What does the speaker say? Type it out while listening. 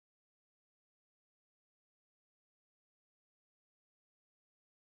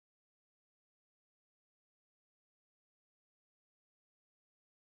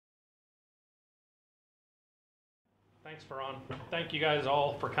Thanks, Faran. Thank you guys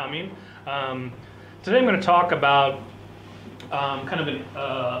all for coming. Today I'm going to talk about kind of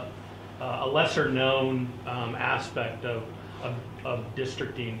a lesser-known aspect of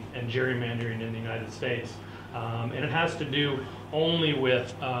districting and gerrymandering in the United States. And it has to do only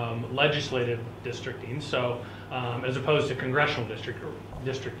with legislative districting, so as opposed to congressional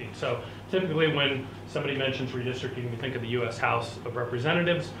districting. So typically when somebody mentions redistricting, we think of the U.S. House of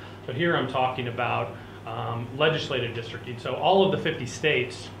Representatives, but here I'm talking about legislative districting. So all of the 50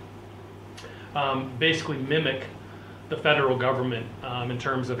 states basically mimic the federal government in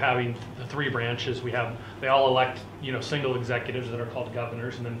terms of having the three branches. They all elect single executives that are called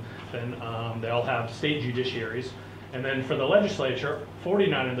governors, and then they all have state judiciaries. And then for the legislature,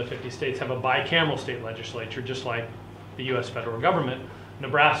 49 of the 50 states have a bicameral state legislature, just like the U.S. federal government.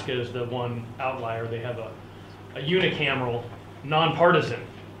 Nebraska is the one outlier. They have a unicameral, nonpartisan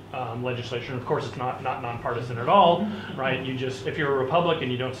legislation. Of course, it's not nonpartisan at all, right? If you're a Republican,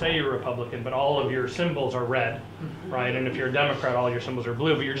 you don't say you're a Republican, but all of your symbols are red, right? And if you're a Democrat, all your symbols are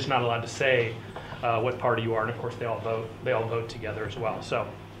blue, but you're just not allowed to say what party you are. And of course, they all vote together as well. So,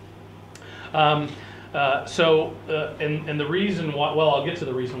 and the reason why, well, I'll get to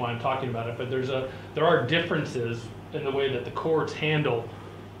the reason why I'm talking about it, but there are differences in the way that the courts handle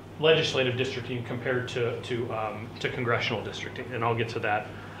legislative districting compared to congressional districting, and I'll get to that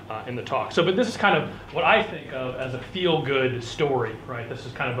in the talk. So, but this is kind of what I think of as a feel-good story, right? This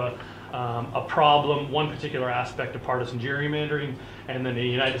is kind of a problem, one particular aspect of partisan gerrymandering, and then the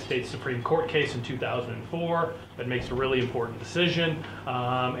United States Supreme Court case in 2004 that makes a really important decision,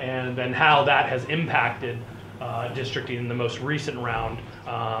 and then how that has impacted districting in the most recent round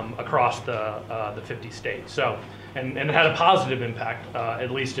across the 50 states. So, and it had a positive impact,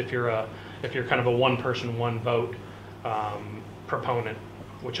 at least if you're kind of a one-person, one-vote proponent,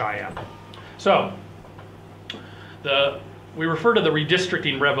 which I am. So, we refer to the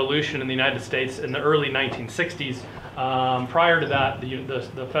redistricting revolution in the United States in the early 1960s. Prior to that,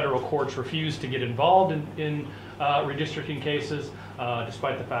 the federal courts refused to get involved in redistricting cases,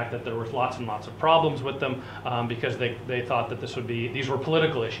 despite the fact that there was lots and lots of problems with them, because they thought that these were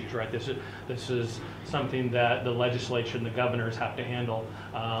political issues, right? This is something that the legislature and the governors have to handle,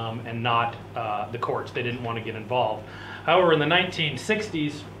 and not the courts. They didn't want to get involved. However, in the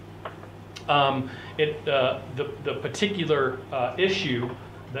 1960s, the particular issue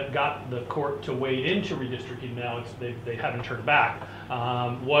that got the court to wade into redistricting, now they haven't turned back,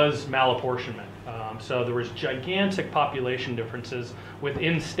 was malapportionment. So there was gigantic population differences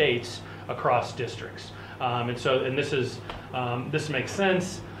within states across districts, and this makes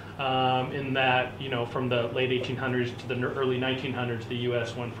sense in that from the late 1800s to the early 1900s, the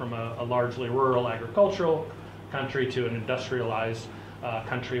U.S. went from a largely rural agricultural country to an industrialized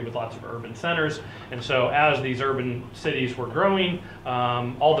country with lots of urban centers. And so as these urban cities were growing,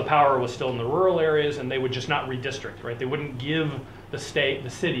 all the power was still in the rural areas, and they would just not redistrict, right? They wouldn't give the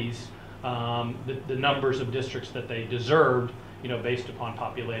cities the numbers of districts that they deserved, based upon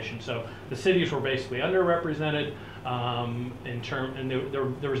population. So the cities were basically underrepresented and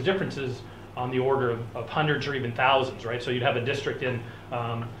there was differences on the order of hundreds or even thousands, right? So you'd have a district in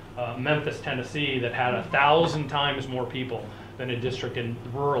Memphis, Tennessee that had 1,000 times more people than a district in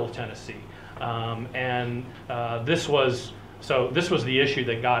rural Tennessee. This was the issue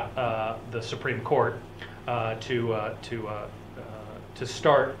that got the Supreme Court to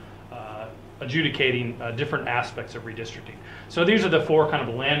start adjudicating different aspects of redistricting. So these are the four kind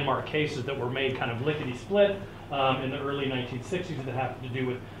of landmark cases that were made kind of lickety-split in the early 1960s that have to do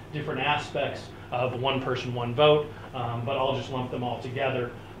with different aspects of one person, one vote, but I'll just lump them all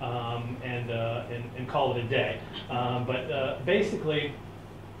together and call it a day. But basically,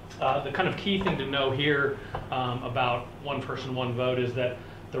 the kind of key thing to know here about one person, one vote is that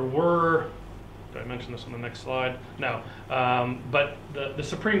there were, did I mention this on the next slide? No. But the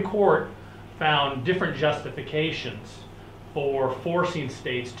Supreme Court found different justifications for forcing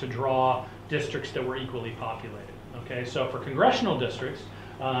states to draw districts that were equally populated. Okay, so for congressional districts,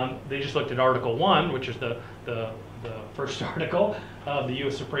 they just looked at Article 1, which is the first article of the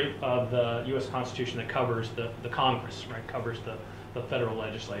U.S. Constitution that covers the Congress, right? Covers the federal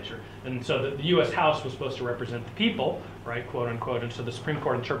legislature, and so the U.S. House was supposed to represent the people, right, quote unquote. And so the Supreme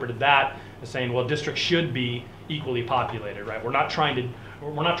Court interpreted that as saying, well, districts should be equally populated, right? We're not trying to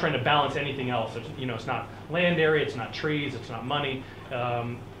balance anything else. It's not land area, it's not trees, it's not money.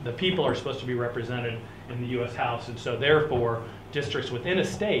 The people are supposed to be represented in the U.S. House, and so therefore districts within a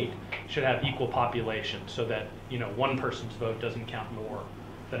state should have equal population, so that one person's vote doesn't count more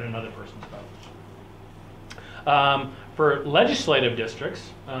than another person's vote. For legislative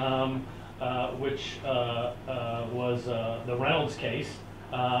districts, which was the Reynolds case,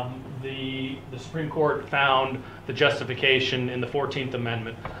 the Supreme Court found the justification in the 14th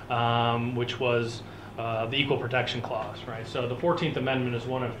Amendment, which was the Equal Protection Clause, right? So the 14th Amendment is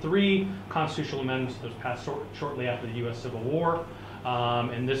one of 3 constitutional amendments that was passed shortly after the U.S. Civil War,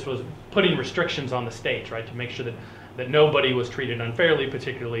 and this was putting restrictions on the states, right, to make sure that nobody was treated unfairly,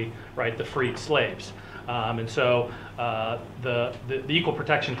 particularly, right, the freed slaves. And so the Equal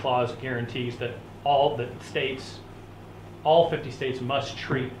Protection Clause guarantees that all 50 states must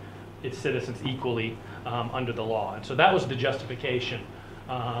treat its citizens equally under the law. And so that was the justification,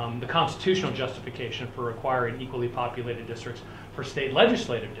 the constitutional justification for requiring equally populated districts for state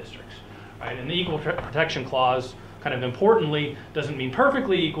legislative districts, right? And the Equal Protection Clause, kind of importantly, doesn't mean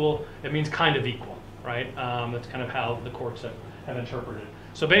perfectly equal, it means kind of equal, right? That's kind of how the courts have interpreted it.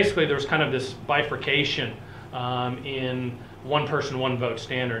 So basically there's kind of this bifurcation in one person, one vote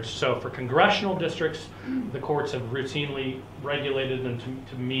standards. So for congressional districts, the courts have routinely regulated them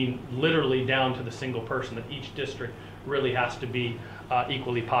to mean literally down to the single person, that each district really has to be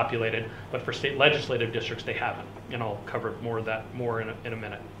equally populated. But for state legislative districts, they haven't. And I'll cover more of that in a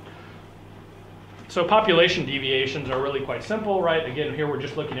minute. So population deviations are really quite simple, right? Again, here we're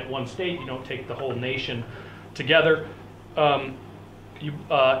just looking at one state. You don't take the whole nation together.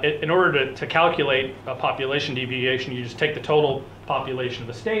 In order to calculate a population deviation, you just take the total population of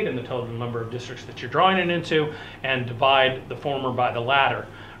the state and the total number of districts that you're drawing it into and divide the former by the latter,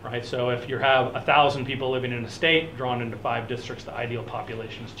 right? So if you have 1,000 people living in a state drawn into 5 districts, the ideal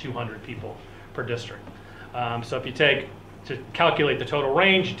population is 200 people per district. So if you take, to calculate the total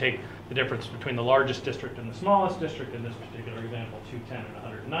range, you take the difference between the largest district and the smallest district, in this particular example, 210 and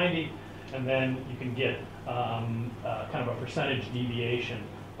 190, and then you can get kind of a percentage deviation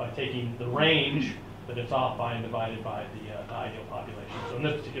by taking the range that it's off by and divided by the ideal population. So in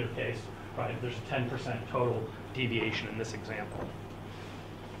this particular case, right, there's a 10% total deviation in this example.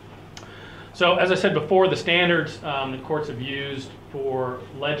 So as I said before, the standards the courts have used for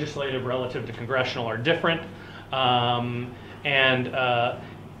legislative relative to congressional are different, and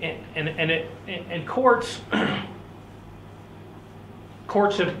courts.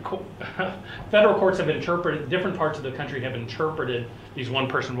 Federal courts have interpreted, different parts of the country have interpreted these one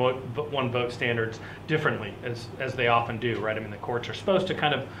person, one vote standards differently, as they often do, right? I mean, the courts are supposed to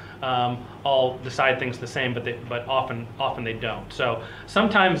kind of all decide things the same, but often they don't. So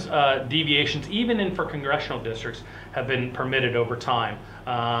sometimes deviations, even for congressional districts, have been permitted over time,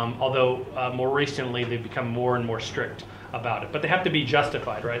 although more recently they've become more and more strict about it. But they have to be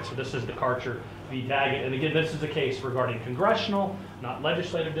justified, right? So this is the Karcher v. Daggett, and again, this is a case regarding congressional, not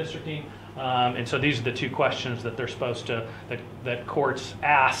legislative districting, and so these are the 2 questions that they're supposed to, that courts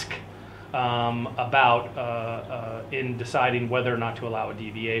ask about in deciding whether or not to allow a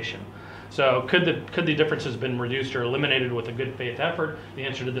deviation. So could the differences have been reduced or eliminated with a good faith effort? The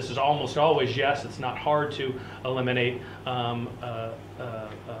answer to this is almost always yes. It's not hard to eliminate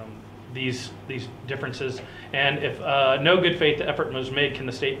these differences, and if no good faith effort was made, can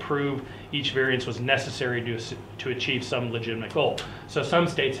the state prove each variance was necessary to achieve some legitimate goal? So some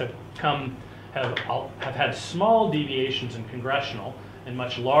states have had small deviations in congressional and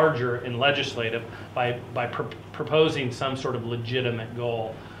much larger in legislative by proposing some sort of legitimate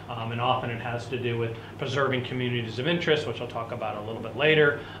goal, and often it has to do with preserving communities of interest, which I'll talk about a little bit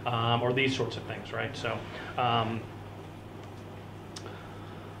later, or these sorts of things, right?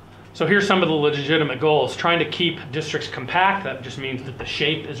 So here's some of the legitimate goals. Trying to keep districts compact, that just means that the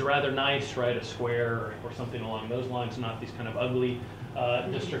shape is rather nice, right? A square or something along those lines, not these kind of ugly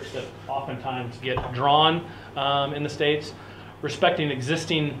districts that oftentimes get drawn in the states. Respecting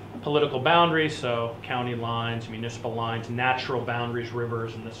existing political boundaries, so county lines, municipal lines, natural boundaries,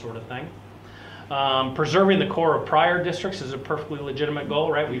 rivers, and this sort of thing. Preserving the core of prior districts is a perfectly legitimate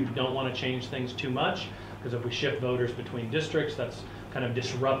goal, right? We don't want to change things too much, because if we shift voters between districts, that's kind of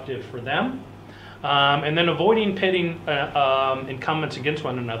disruptive for them. And then avoiding pitting incumbents against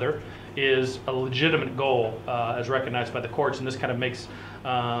one another is a legitimate goal as recognized by the courts, and this kind of makes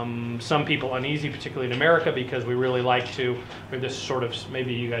some people uneasy, particularly in America, because we really like to, we have this sort of,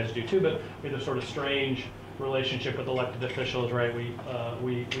 maybe you guys do too, but we have this sort of strange relationship with elected officials, right?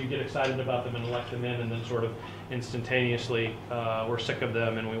 We get excited about them and elect them in, and then sort of instantaneously we're sick of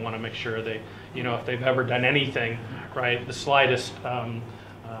them, and we want to make sure they, if they've ever done anything, right, the slightest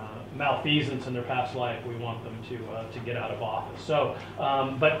malfeasance in their past life, we want them to get out of office. So,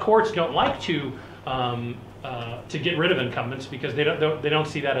 but courts don't like to get rid of incumbents because they don't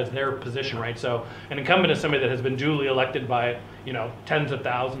see that as their position, right? So an incumbent is somebody that has been duly elected by tens of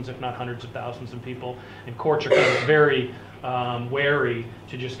thousands, if not hundreds of thousands of people, and courts are kind of very wary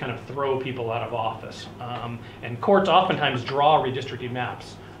to just kind of throw people out of office. And courts oftentimes draw redistricting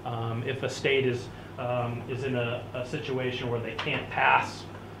maps. If a state is in a situation where they can't pass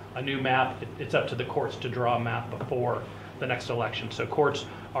a new map, it's up to the courts to draw a map before the next election. So courts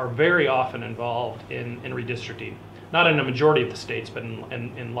are very often involved in redistricting, not in a majority of the states, but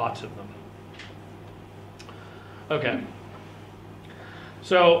in lots of them. Okay.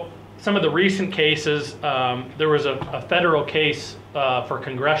 So some of the recent cases, there was a federal case for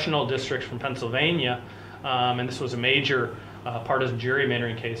congressional districts from Pennsylvania, and this was a major partisan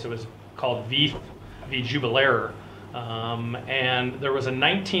gerrymandering case. It was called Veith v. Jubilarer. And there was a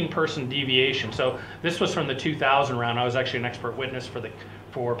 19-person deviation. So this was from the 2000 round. I was actually an expert witness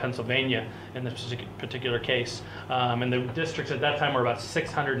for Pennsylvania in this particular case. And the districts at that time were about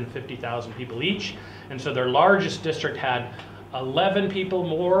 650,000 people each. And so their largest district had 11 people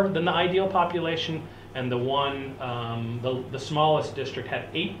more than the ideal population, and the smallest district had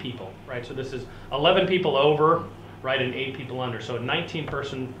 8 people, right? So this is 11 people over, right, and 8 people under. So a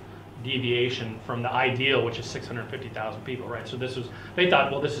 19-person deviation from the ideal, which is 650,000 people, right? So they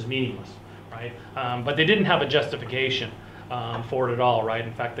thought, well, this is meaningless, right? But they didn't have a justification for it at all, right?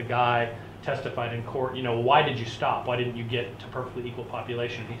 In fact, the guy testified in court, why did you stop? Why didn't you get to perfectly equal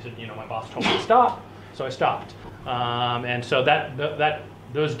population? He said, my boss told me to stop, so I stopped. And so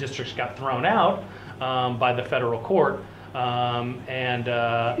those districts got thrown out by the federal court. But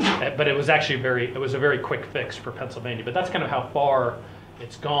it was actually a very quick fix for Pennsylvania. But that's kind of how far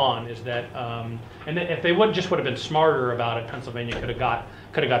it's gone, is that, and if they would have been smarter about it, Pennsylvania could have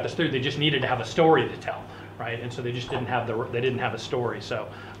got this through. They just needed to have a story to tell, right? And so they just didn't have a story, so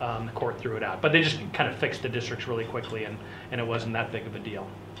the court threw it out. But they just kind of fixed the districts really quickly, and it wasn't that big of a deal.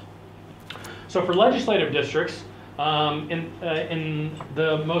 So for legislative districts, in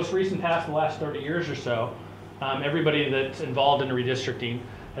the most recent past, the last 30 years or so, everybody that's involved in redistricting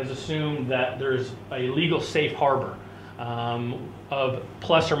has assumed that there's a legal safe harbor of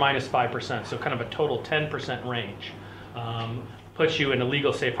plus or minus 5%, so kind of a total 10% range. Puts you in a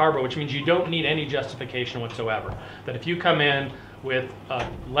legal safe harbor, which means you don't need any justification whatsoever. That if you come in with a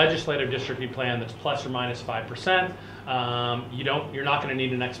legislative districting plan that's plus or minus 5%, you're not going to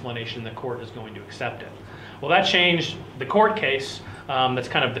need an explanation. The court is going to accept it. Well, that changed. The court case that's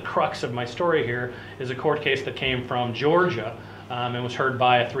kind of the crux of my story here is a court case that came from Georgia and was heard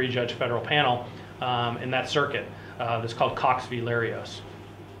by a 3-judge federal panel in that circuit. That's called Cox v. Larios.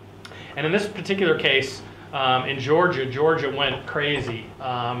 And in this particular case, in Georgia went crazy,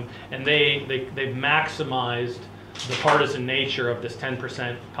 and they've maximized the partisan nature of this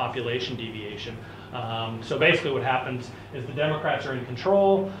 10% population deviation. So basically what happens is the Democrats are in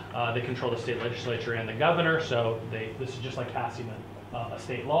control. They control the state legislature and the governor, so this is just like passing a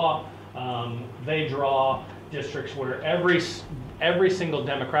state law. They draw districts where every single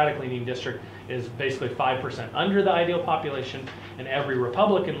Democratic-leaning district is basically 5% under the ideal population, and every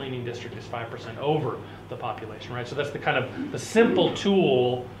Republican-leaning district is 5% over the population, right? So that's the kind of the simple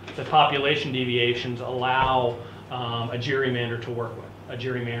tool that population deviations allow a gerrymander to work with, a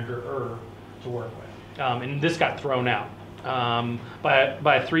gerrymanderer to work with. And this got thrown out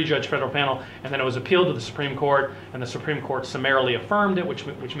by a 3-judge federal panel, and then it was appealed to the Supreme Court, and the Supreme Court summarily affirmed it,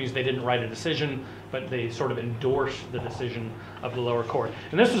 which means they didn't write a decision, but they sort of endorsed the decision of the lower court.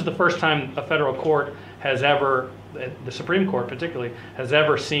 And this was the first time a federal court has ever, the Supreme Court particularly, has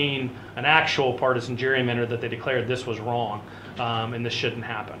ever seen an actual partisan gerrymander that they declared this was wrong, and this shouldn't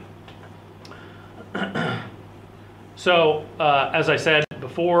happen. So, as I said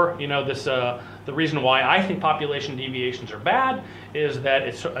before, the reason why I think population deviations are bad is that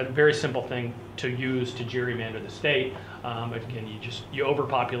it's a very simple thing to use to gerrymander the state. Again, you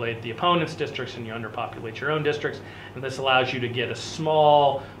overpopulate the opponent's districts and you underpopulate your own districts, and this allows you to get a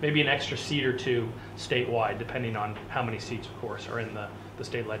small, maybe an extra seat or two statewide, depending on how many seats, of course, are in the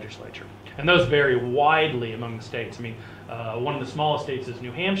state legislature. And those vary widely among the states. I mean, one of the smallest states is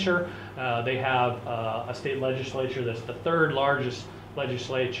New Hampshire. They have a state legislature that's the 3rd largest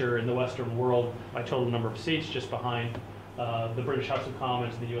legislature in the Western world by total number of seats, just behind the British House of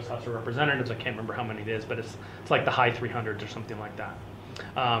Commons and the U.S. House of Representatives. I can't remember how many it is, but it's like the high 300s or something like that.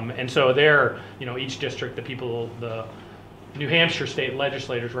 And so there, each district, the New Hampshire state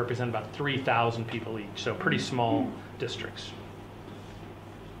legislators represent about 3,000 people each, so pretty small districts.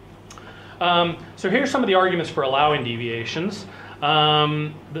 So here's some of the arguments for allowing deviations.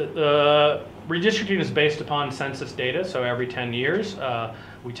 The redistricting is based upon census data, so every 10 years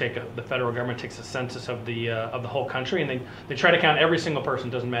the federal government takes a census of the whole country, and they try to count every single person.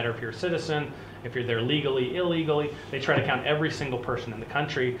 Doesn't matter if you're a citizen, if you're there legally, illegally, they try to count every single person in the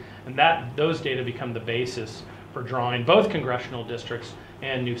country, and those data become the basis for drawing both congressional districts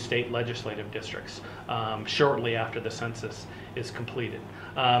and new state legislative districts shortly after the census is completed.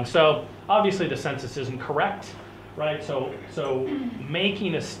 So obviously the census isn't correct, right? So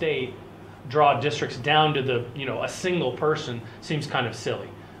making a state draw districts down to a single person seems kind of silly,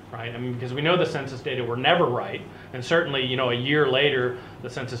 right? I mean, because we know the census data were never right, and certainly a year later the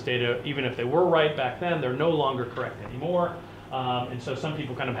census data, even if they were right back then, they're no longer correct anymore. And so some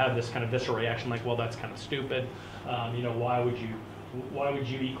people kind of have this kind of visceral reaction, like, well, that's kind of stupid. Why would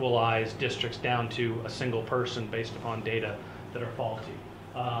you equalize districts down to a single person based upon data that are faulty?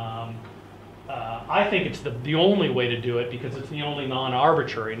 I think it's the only way to do it because it's the only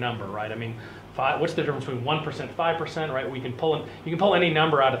non-arbitrary number, right? I mean, what's the difference between 1%, 5%, right? You can pull any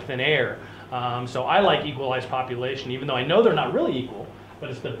number out of thin air. So I like equalized population, even though I know they're not really equal, but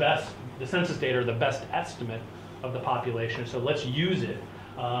it's the census data are the best estimate of the population. So let's use it,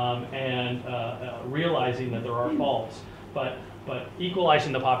 and realizing that there are faults. But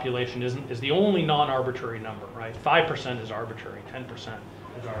equalizing the population is the only non-arbitrary number, right? 5% is arbitrary, 10%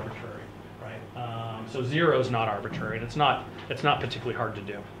 is arbitrary, right? So 0 is not arbitrary, and it's not particularly hard to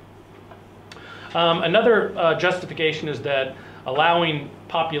do. Another justification is that allowing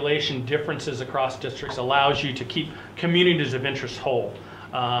population differences across districts allows you to keep communities of interest whole.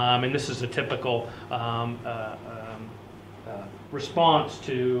 And this is a typical response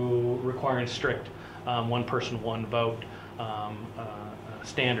to requiring strict one person, one vote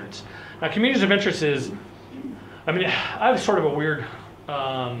standards. Now, communities of interest is, I have sort of a weird,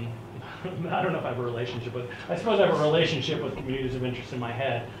 I don't know if I have a relationship with, I suppose I have a relationship with communities of interest in my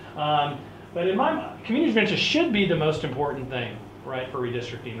head. But in my mind, communities of interest should be the most important thing, right, for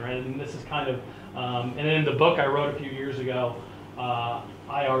redistricting, right? And this is kind of, and in the book I wrote a few years ago,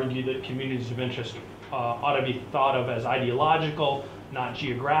 I argue that communities of interest ought to be thought of as ideological, not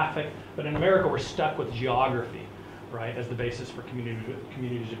geographic. But in America, we're stuck with geography, right, as the basis for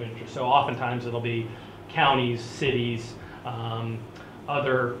communities of interest. So oftentimes it'll be counties, cities,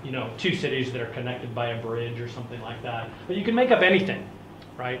 other, two cities that are connected by a bridge or something like that. But you can make up anything,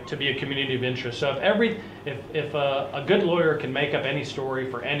 right, to be a community of interest. So if a good lawyer can make up any story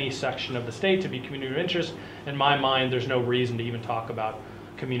for any section of the state to be community of interest, in my mind, there's no reason to even talk about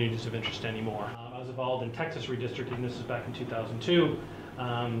communities of interest anymore. I was involved in Texas redistricting. This was back in 2002,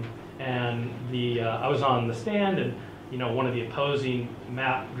 and I was on the stand, and one of the opposing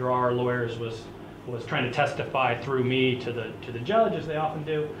map drawer lawyers was trying to testify through me to the judge, as they often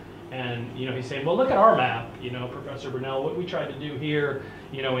do. And he's saying, well, look at our map, Professor Brunell. What we tried to do here,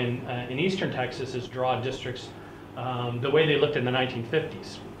 in eastern Texas is draw districts the way they looked in the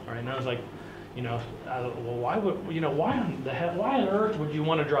 1950s. All right, and I was like, well, why on earth would you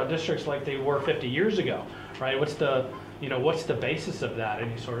want to draw districts like they were 50 years ago, right? What's the basis of that? And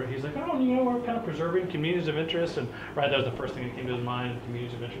he's like, oh, we're kind of preserving communities of interest, and right, that was the first thing that came to his mind,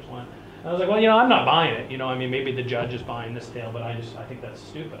 communities of interest one. And I was like, well, I'm not buying it. Maybe the judge is buying this tale, but I think that's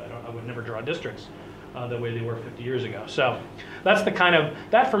stupid. I would never draw districts the way they were 50 years ago. So that's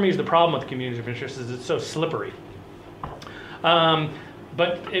that for me is the problem with communities of interest, is it's so slippery.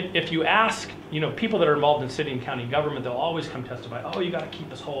 But if you ask, people that are involved in city and county government, they'll always come testify, oh, you got to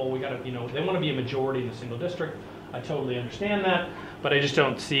keep us whole. We got to, they want to be a majority in a single district. I totally understand that, but I just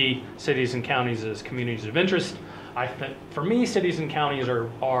don't see cities and counties as communities of interest. I think, for me, cities and counties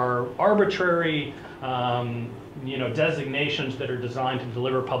are arbitrary, designations that are designed to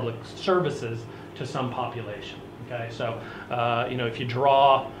deliver public services to some population. Okay, so if you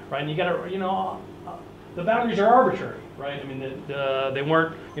draw, right, and you got to, the boundaries are arbitrary, right? They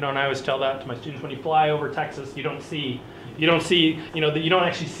weren't, and I always tell that to my students, when you fly over Texas, you don't actually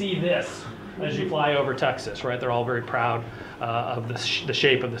see this as you fly over Texas, right? They're all very proud of the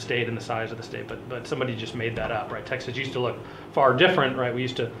shape of the state and the size of the state, but somebody just made that up, right? Texas used to look far different, right? We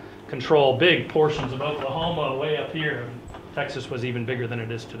used to control big portions of Oklahoma way up here. Texas was even bigger than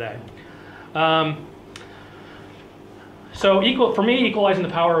it is today. So for me, equalizing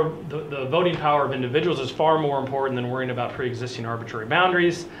the voting power of individuals is far more important than worrying about pre-existing arbitrary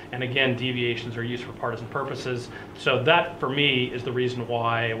boundaries. And again, deviations are used for partisan purposes. So that, for me, is the reason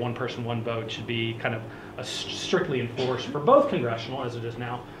why a one person, one vote should be kind of strictly enforced for both congressional, as it is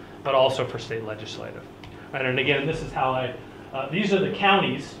now, but also for state legislative. Right, and again, this is how these are the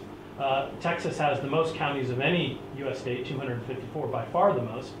counties. Texas has the most counties of any U.S. state, 254, by far the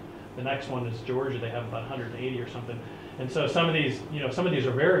most. The next one is Georgia. They have about 180 or something. And so some of these, some of these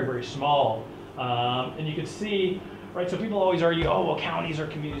are very, very small. And you can see, right, so people always argue, oh, well, counties are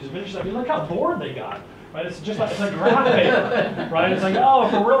communities of interest. I mean, look how bored they got, right? It's just like, it's like graph paper, right? It's like, oh,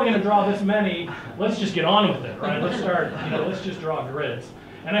 if we're really going to draw this many, let's just get on with it, right? Let's start, let's just draw grids.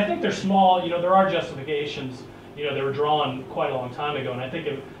 And I think they're small, there are justifications, they were drawn quite a long time ago. And I think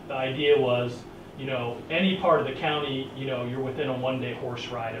the idea was, any part of the county, you're within a one-day horse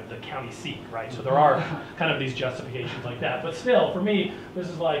ride of the county seat, right? So there are kind of these justifications like that. But still, for me, this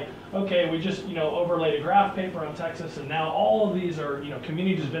is like, okay, we just, overlaid a graph paper on Texas, and now all of these are,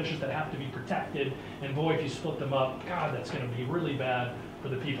 communities of interest that have to be protected. And boy, if you split them up, God, that's going to be really bad for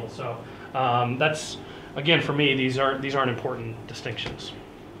the people. So that's, again, for me, these aren't important distinctions.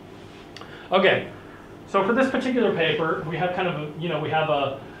 Okay, so for this particular paper, we have kind of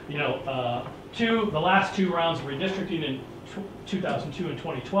the last two rounds of redistricting in 2002 and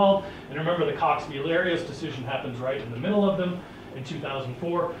 2012. And remember, the Cox v. Larios decision happens right in the middle of them in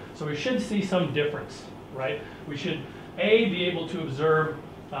 2004. So we should see some difference, right? We should, A, be able to observe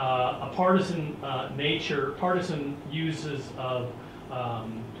a partisan partisan uses of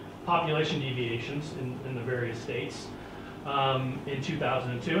population deviations in the various states in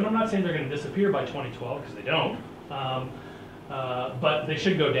 2002. And I'm not saying they're going to disappear by 2012, because they don't. But they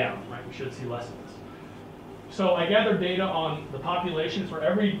should go down, right? We should see less of this. So I gathered data on the populations for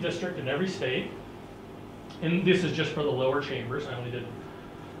every district in every state. And this is just for the lower chambers. I only did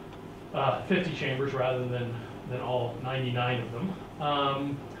 50 chambers rather than all 99 of them.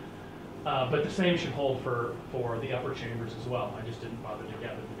 But the same should hold for the upper chambers as well. I just didn't bother to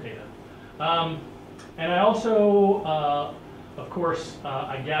gather the data. And I also, of course,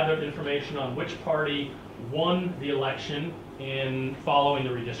 I gathered information on which party won the election in following the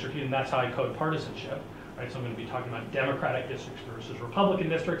redistricting, and that's how I code partisanship, right? So I'm going to be talking about Democratic districts versus Republican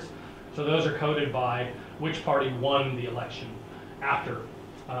districts. So those are coded by which party won the election after,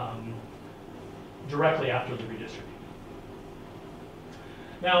 directly after the redistricting.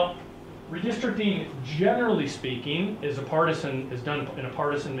 Now, redistricting, generally speaking, is done in a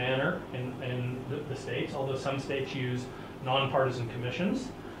partisan manner in the states, although some states use nonpartisan commissions,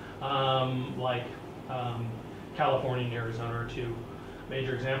 like California and Arizona are two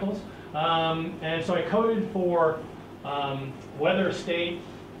major examples. And so I coded for whether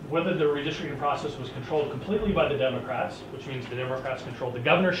the redistricting process was controlled completely by the Democrats, which means the Democrats controlled the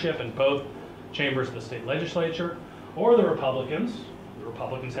governorship in both chambers of the state legislature, or the Republicans. The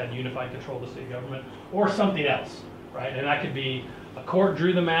Republicans had unified control of the state government, or something else, right? And that could be a court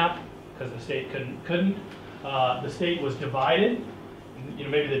drew the map because the state couldn't. The state was divided.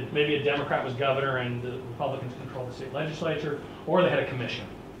 Maybe a Democrat was governor and the Republicans controlled the state legislature, or they had a commission.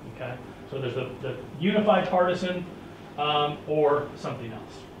 Okay, so there's the unified partisan or something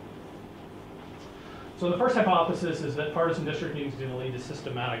else. So the first hypothesis is that partisan districting is going to lead to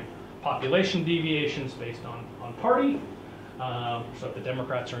systematic population deviations based on party. So if the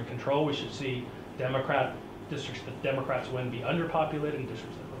Democrats are in control, we should see districts that Democrats win be underpopulated, and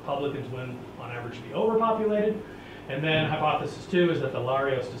districts that Republicans win on average be overpopulated. And then hypothesis 2 is that the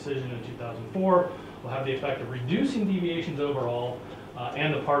Larios decision in 2004 will have the effect of reducing deviations overall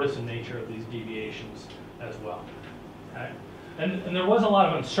and the partisan nature of these deviations as well. Okay? And there was a lot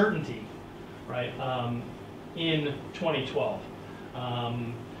of uncertainty, right, in 2012.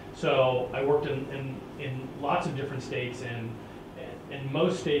 So I worked in lots of different states, and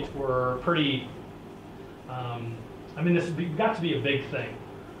most states were pretty, this got to be a big thing.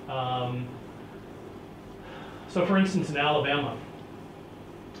 So for instance, in Alabama,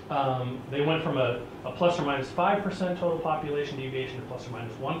 they went from a plus or minus 5% total population deviation to plus or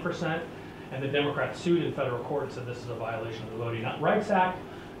minus 1%, and the Democrats sued in federal court and said this is a violation of the Voting Rights Act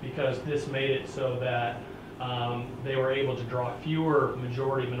because this made it so that they were able to draw fewer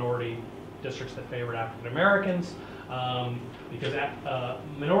majority-minority districts that favored African Americans, because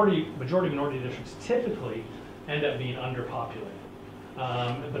majority-minority districts typically end up being underpopulated.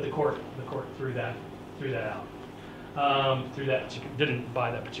 But the court threw that out. Didn't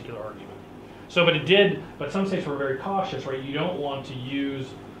buy that particular argument. So, but some states were very cautious, right? You don't want to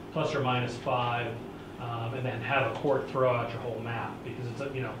use plus or minus 5 and then have a court throw out your whole map, because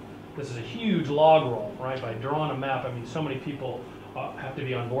this is a huge log roll, right? By drawing a map, so many people have to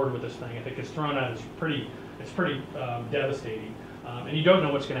be on board with this thing. If it gets thrown out, it's pretty devastating. And you don't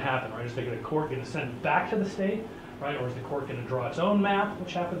know what's going to happen, right? Is the court going to send it back to the state, right? Or is the court going to draw its own map,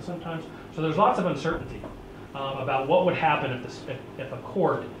 which happens sometimes? So there's lots of uncertainty about what would happen if a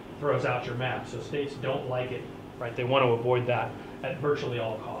court throws out your map. So states don't like it, right? They want to avoid that at virtually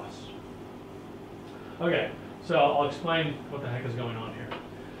all costs. Okay, so I'll explain what the heck is going on here.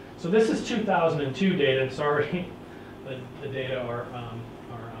 So this is 2002 data. Sorry, the data are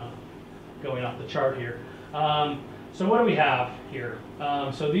going off the chart here. So what do we have here?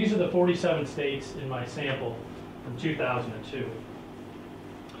 So these are the 47 states in my sample from 2002.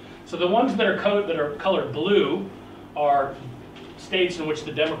 So the ones that are colored blue are states in which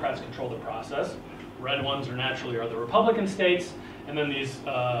the Democrats control the process. Red ones are naturally the Republican states, and then these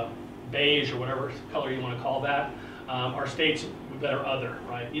beige or whatever color you want to call that are states that are other,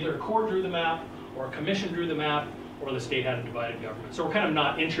 right? Either a court drew the map, or a commission drew the map, or the state had a divided government. So we're kind of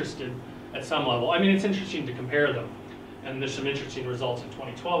not interested at some level. I mean, it's interesting to compare them, and there's some interesting results in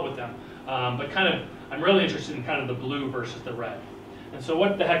 2012 with them. But kind of, I'm really interested in kind of the blue versus the red. And so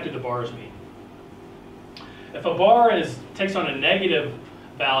what the heck do the bars mean? If a bar takes on a negative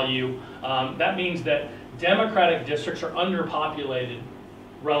value, that means that Democratic districts are underpopulated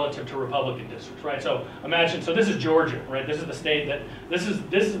relative to Republican districts, right? So imagine, so this is Georgia, right? This is the state that, this is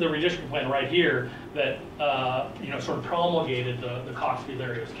the redistricting plan right here that, sort of promulgated the Cox v.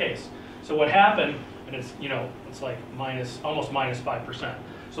 Larios case. So what happened, and it's, it's like almost minus 5%.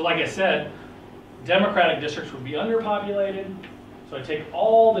 So like I said, Democratic districts would be underpopulated. So I take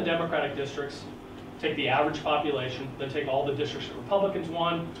all the Democratic districts, take the average population, then take all the districts that Republicans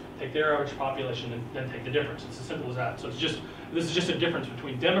won, take their average population, and then take the difference. It's as simple as that. So this is just a difference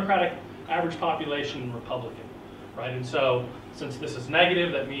between Democratic average population and Republican, right? And so since this is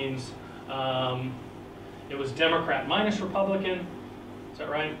negative, that means it was Democrat minus Republican. Is that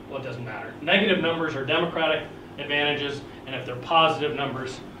right? Well, it doesn't matter. Negative numbers are Democratic advantages, and if they're positive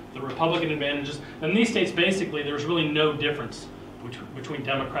numbers, the Republican advantages. And these states, basically, there's really no difference between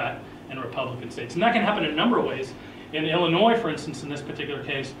Democrat and Republican states. And that can happen in a number of ways. In Illinois, for instance, in this particular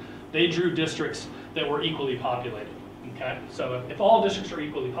case, they drew districts that were equally populated. Okay? So if all districts are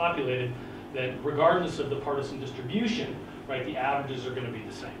equally populated, then regardless of the partisan distribution, right, the averages are going to be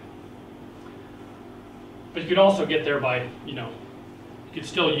the same. But you could also get there by, you could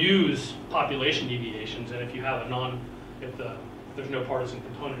still use population deviations, and if you have if there's no partisan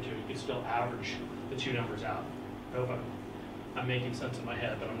component to it, you could still average the two numbers out. I hope I'm making sense in my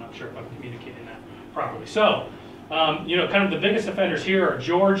head, but I'm not sure if I'm communicating that properly. So, kind of the biggest offenders here are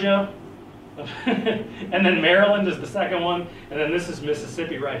Georgia, and then Maryland is the second one, and then this is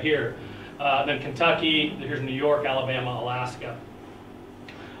Mississippi right here. Then Kentucky, here's New York, Alabama, Alaska.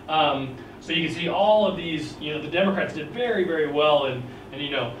 So you can see all of these, the Democrats did very, very well in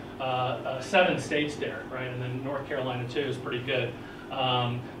 7 states there, right? And then North Carolina too is pretty good.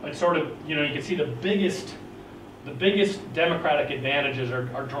 But sort of, you can see the biggest Democratic advantages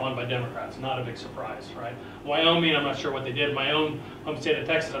are drawn by Democrats. Not a big surprise, right? Wyoming, I'm not sure what they did. My own home state of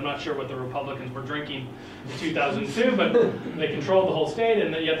Texas, I'm not sure what the Republicans were drinking in 2002, but they controlled the whole state,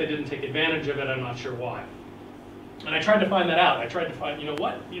 and yet they didn't take advantage of it. I'm not sure why. And I tried to find that out. I tried to find,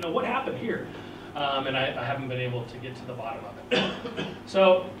 what happened here? And I haven't been able to get to the bottom of it.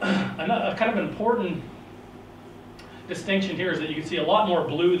 So, a kind of an important distinction here is that you can see a lot more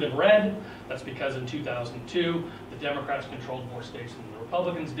blue than red. That's because in 2002, the Democrats controlled more states than the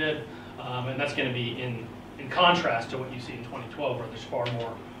Republicans did. And that's going to be in contrast to what you see in 2012, where there's far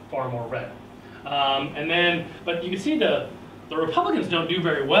more red. But you can see the Republicans don't do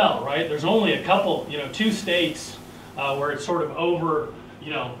very well, right? There's only a couple, 2 states where it's sort of over,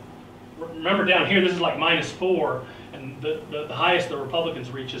 remember down here, this is like -4, and the highest the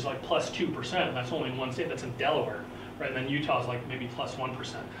Republicans reach is like +2%, and that's only in one state, that's in Delaware, right? And then Utah's like maybe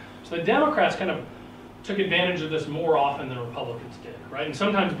 +1%. So the Democrats kind of took advantage of this more often than Republicans did, right? And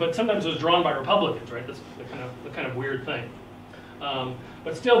sometimes it was drawn by Republicans, right? That's the kind of weird thing.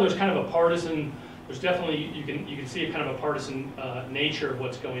 But still, there's kind of a partisan. There's definitely you can see a kind of a partisan nature of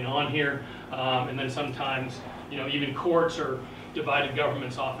what's going on here, and then sometimes even courts or divided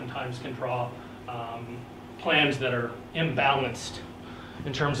governments oftentimes can draw plans that are imbalanced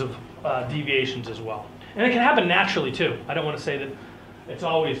in terms of deviations as well. And it can happen naturally too. I don't want to say that it's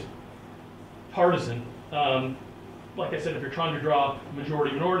always partisan. Like I said, if you're trying to draw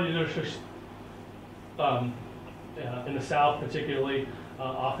majority-minority districts, in the South particularly,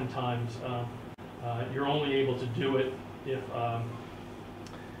 oftentimes you're only able to do it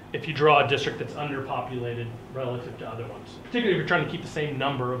if you draw a district that's underpopulated relative to other ones, particularly if you're trying to keep the same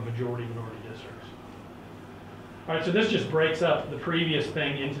number of majority-minority districts. All right, so this just breaks up the previous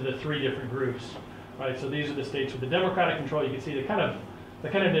thing into the 3 different groups. Right, so these are the states with the Democratic control. You can see they kind of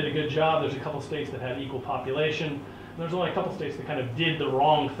did a good job. There's a couple states that had equal population. And there's only a couple states that kind of did the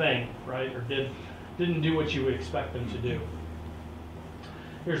wrong thing, right, or didn't do what you would expect them to do.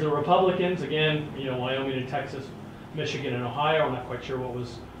 Here's the Republicans again. Wyoming and Texas, Michigan and Ohio. I'm not quite sure what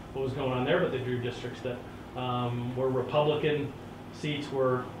was going on there, but they drew districts that were Republican seats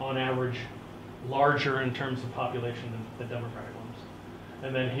were, on average, larger in terms of population than the Democratic ones.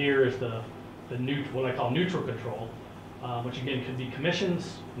 And then here is what I call neutral control, which again could be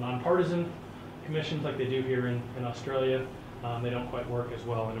commissions, nonpartisan commissions like they do here in Australia. They don't quite work as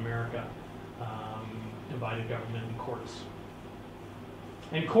well in America. Divided government and courts.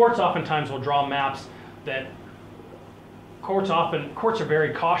 And courts oftentimes will draw maps that courts are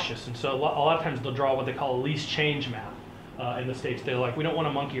very cautious, and so a lot of times they'll draw what they call a least change map in the states. They're like, we don't want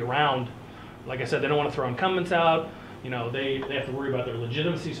to monkey around. Like I said, they don't want to throw incumbents out. You know, they have to worry about their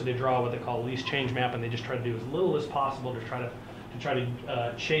legitimacy, so they draw what they call a least change map, and they just try to do as little as possible to try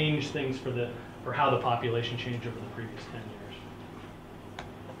to change things for how the population changed over the previous 10 years.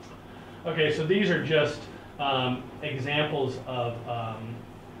 Okay, so these are just examples of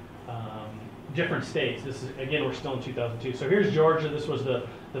different states. This is, again, we're still in 2002. So here's Georgia. This was the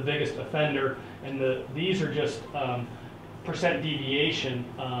biggest offender, and these are just percent deviation,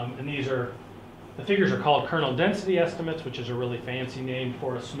 and the figures are called kernel density estimates, which is a really fancy name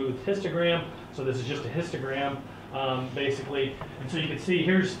for a smooth histogram. So this is just a histogram, basically. And so you can see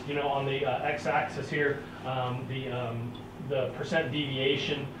here's, on the x-axis here, the percent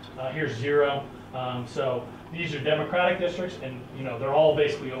deviation. Here's 0. So these are Democratic districts, and they're all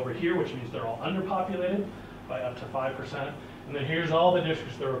basically over here, which means they're all underpopulated by up to 5%. And then here's all the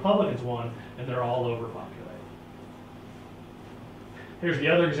districts the Republicans won, and they're all overpopulated. Here's the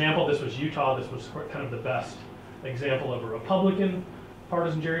other example. This was Utah. This was kind of the best example of a Republican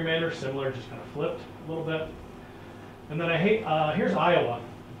partisan gerrymander, similar, just kind of flipped a little bit. And then here's Iowa.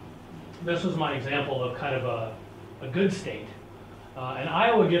 This was my example of kind of a good state. And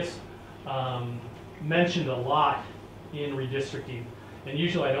Iowa gets mentioned a lot in redistricting. And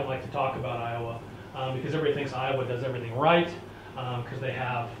usually I don't like to talk about Iowa because everybody thinks Iowa does everything right because they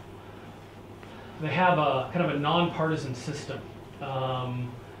have a kind of a nonpartisan system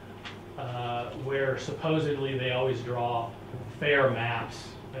where supposedly they always draw fair maps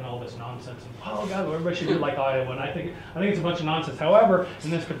and all this nonsense. And, oh God, everybody should do like Iowa. And I think it's a bunch of nonsense. However,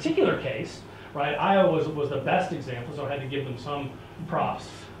 in this particular case, right, Iowa was the best example, so I had to give them some props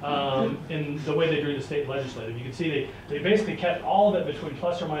in the way they drew the state legislative. You can see they basically kept all of it between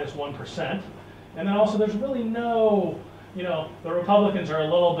plus or minus 1%. And then also there's really no, the Republicans are a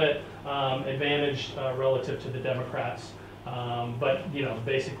little bit advantaged relative to the Democrats. But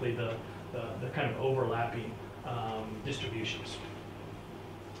basically the kind of overlapping distributions.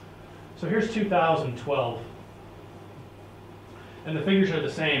 So here's 2012. And the figures are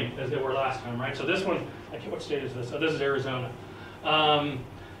the same as they were last time, right? So this one, what state is this? Oh, this is Arizona.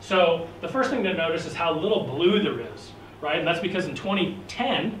 So the first thing to notice is how little blue there is, right? And that's because in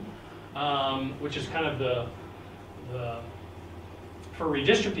 2010, which is kind of for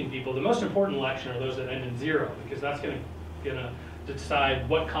redistricting people, the most important election are those that end in 0, because that's going to decide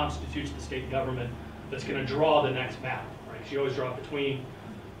what constitutes the state government that's going to draw the next map, right? So you always draw between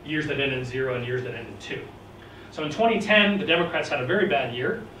years that end in 0 and years that end in 2. So in 2010, the Democrats had a very bad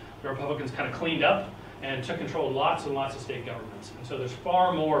year. The Republicans kind of cleaned up and took control of lots and lots of state governments. And so there's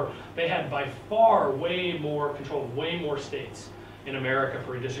far more, they had by far way more control of way more states in America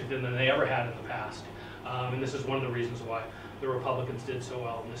for redistricting than they ever had in the past. And this is one of the reasons why the Republicans did so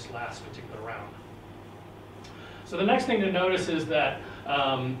well in this last particular round. So the next thing to notice is that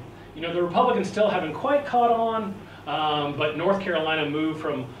the Republicans still haven't quite caught on, but North Carolina moved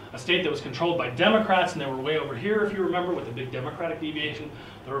from a state that was controlled by Democrats, and they were way over here, if you remember, with the big Democratic deviation.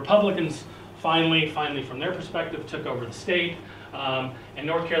 The Republicans finally, from their perspective, took over the state, and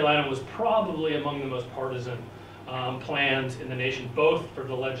North Carolina was probably among the most partisan plans in the nation, both for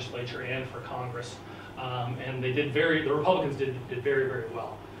the legislature and for Congress. And the Republicans did very, very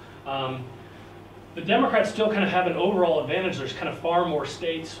well. The Democrats still kind of have an overall advantage. There's kind of far more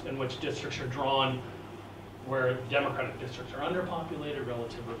states in which districts are drawn where Democratic districts are underpopulated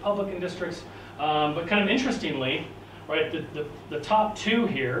relative to Republican districts. But kind of interestingly, right, the top two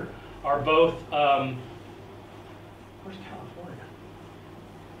here are both, where's California?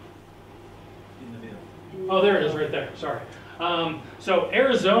 In the middle. Oh, there it is right there, sorry. So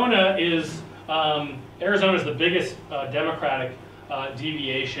Arizona is the biggest Democratic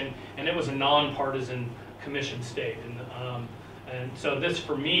deviation, and it was a nonpartisan commission state. And so this,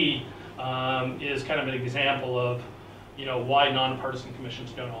 for me, is kind of an example of why nonpartisan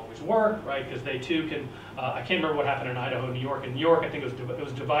commissions don't always work, right? Because they too can, I can't remember what happened in Idaho, New York. In New York, I think it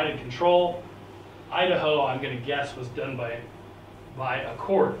was divided control. Idaho, I'm going to guess, was done by a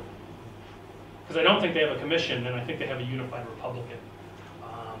court. Because I don't think they have a commission, and I think they have a unified Republican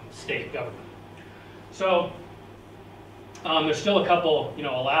state government. So there's still a couple,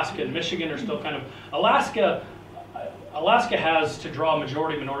 Alaska and Michigan are still kind of, Alaska, Alaska has to draw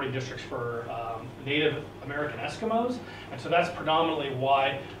majority-minority districts for Native American Eskimos, and so that's predominantly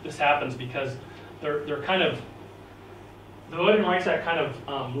why this happens, because they're kind of, the Voting Rights Act kind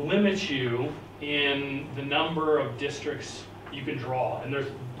of limits you in the number of districts you can draw, and there's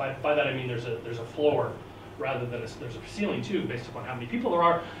by that I mean there's a floor rather than there's a ceiling too, based upon how many people there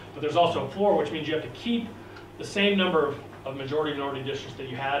are, but there's also a floor, which means you have to keep the same number of majority-minority districts that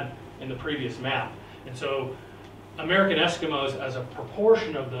you had in the previous map, and so American Eskimos as a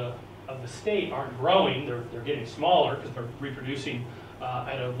proportion of the state aren't growing, they're getting smaller because they're reproducing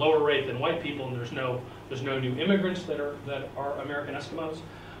at a lower rate than white people, and there's no new immigrants that are American Eskimos.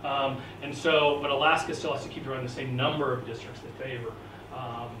 And so, but Alaska still has to keep around the same number of districts that favor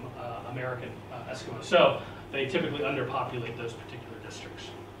American Eskimos. So they typically underpopulate those particular districts.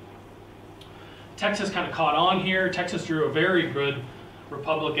 Texas kind of caught on here. Texas drew a very good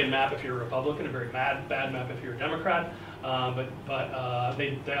Republican map if you're a Republican, a very bad map if you're a Democrat. But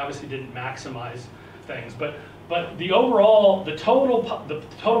they obviously didn't maximize things. But the overall, the total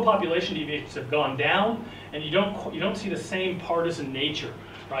population deviations have gone down, and you don't see the same partisan nature,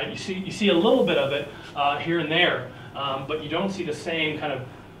 right? You see a little bit of it here and there, but you don't see the same kind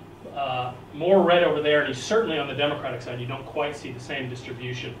of more red over there, and certainly on the Democratic side, you don't quite see the same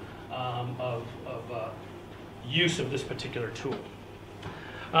distribution of use of this particular tool.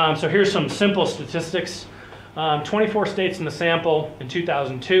 So here's some simple statistics. 24 states in the sample in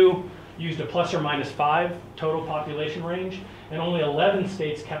 2002 used a plus or minus 5 total population range, and only 11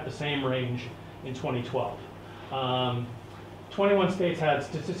 states kept the same range in 2012. 21 states had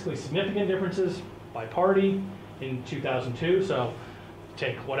statistically significant differences by party in 2002, so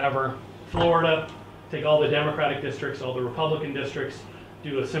take whatever, Florida, take all the Democratic districts, all the Republican districts,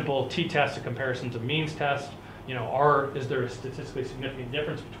 do a simple t-test, a comparisons of means test. You know, is there a statistically significant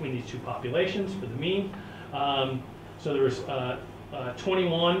difference between these two populations for the mean? So there was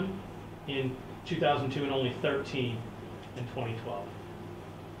 21 in 2002 and only 13 in 2012.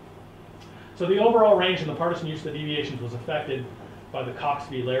 So the overall range in the partisan use of the deviations was affected by the Cox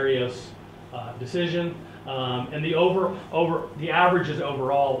v. Larios decision, and the averages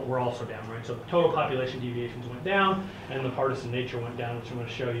overall were also down, right? So the total population deviations went down, and the partisan nature went down, which I'm going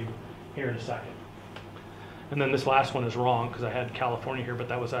to show you here in a second. And then this last one is wrong because I had California here, but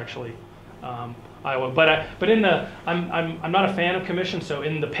that was actually Iowa. But in the I'm not a fan of commissions, so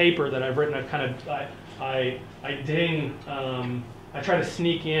in the paper that I've written, I've kind of I try to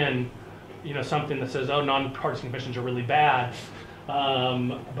sneak in, you know, something that says, oh, nonpartisan commissions are really bad.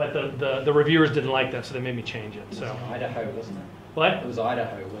 But the reviewers didn't like that, so they made me change it. So Idaho, wasn't it? What? It was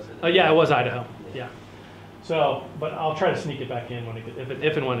Idaho, wasn't it? Yeah, it was Idaho. Yeah. So, but I'll try to sneak it back in when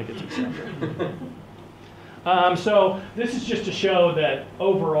if and when it gets accepted. So this is just to show that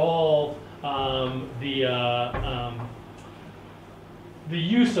overall the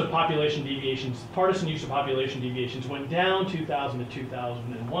use of population deviations, partisan use of population deviations, went down 2000 to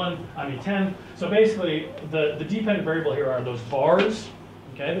 10. So basically, the dependent variable here are those bars,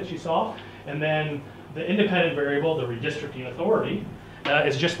 okay, that you saw, and then the independent variable, the redistricting authority,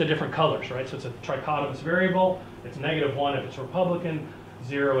 is just the different colors, right? So it's a trichotomous variable. It's -1 if it's Republican,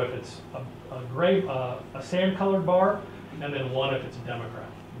 0 if it's a sand-colored bar, and then 1 if it's a Democrat.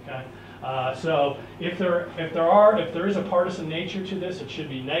 Okay. So if there is a partisan nature to this, it should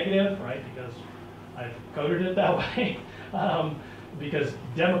be negative, right? Because I've coded it that way. Because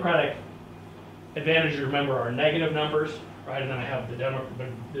Democratic advantages, remember, are negative numbers, right? And then I have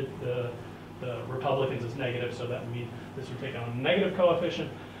the Republicans as negative, so that would mean this would take on a negative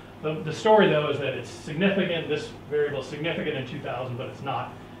coefficient. The story, though, is that it's significant. This variable is significant in 2000, but it's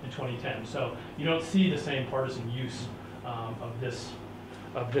not in 2010. So you don't see the same partisan use of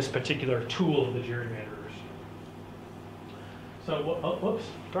this particular tool of the gerrymanderers. So, whoops,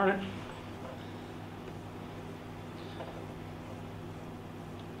 darn it.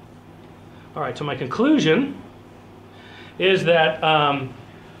 All right, so my conclusion is that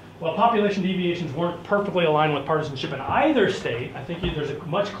while population deviations weren't perfectly aligned with partisanship in either state, I think there's a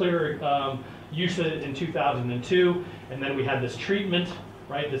much clearer use of it in 2002, and then we had this treatment,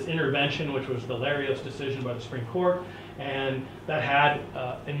 right, this intervention, which was the Larios decision by the Supreme Court, and that had,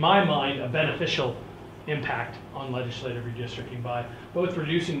 in my mind, a beneficial impact on legislative redistricting by both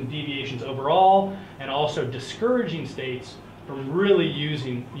reducing the deviations overall and also discouraging states from really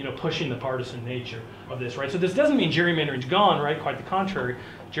using, pushing the partisan nature of this, right? So this doesn't mean gerrymandering's gone, right? Quite the contrary,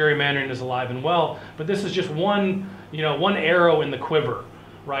 gerrymandering is alive and well. But this is just one arrow in the quiver,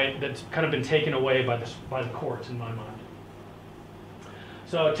 right? That's kind of been taken away by the courts, in my mind.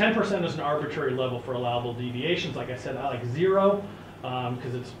 So 10% is an arbitrary level for allowable deviations. Like I said, I like 0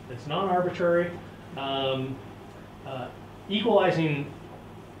 because it's non-arbitrary. equalizing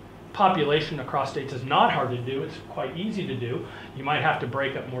population across states is not hard to do. It's quite easy to do. You might have to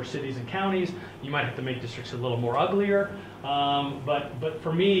break up more cities and counties. You might have to make districts a little more uglier. But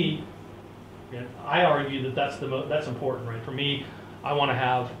for me, I argue that that's important, right? For me, I want to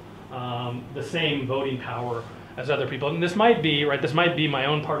have the same voting power as other people. And this might be, right, this might be my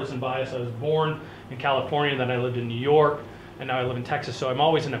own partisan bias. I was born in California, then I lived in New York, and now I live in Texas. So I'm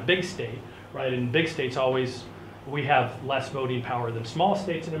always in a big state, right? And big states always, we have less voting power than small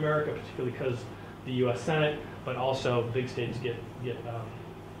states in America, particularly because the U.S. Senate, but also big states get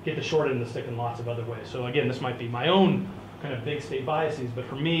the short end of the stick in lots of other ways. So again, this might be my own kind of big state biases, but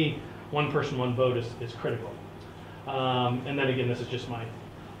for me, one person, one vote is critical. And then again, this is just my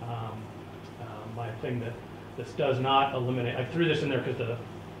my thing that this does not eliminate. I threw this in there because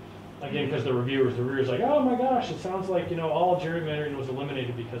the reviewers like, oh my gosh, it sounds like all gerrymandering was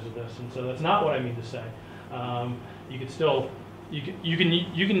eliminated because of this, and so that's not what I mean to say. You can still you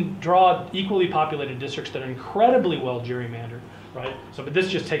can draw equally populated districts that are incredibly well gerrymandered, right? So, but this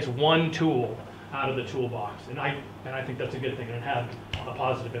just takes one tool out of the toolbox, and I think that's a good thing, and it had a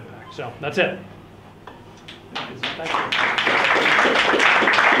positive impact. So that's it. Thank you.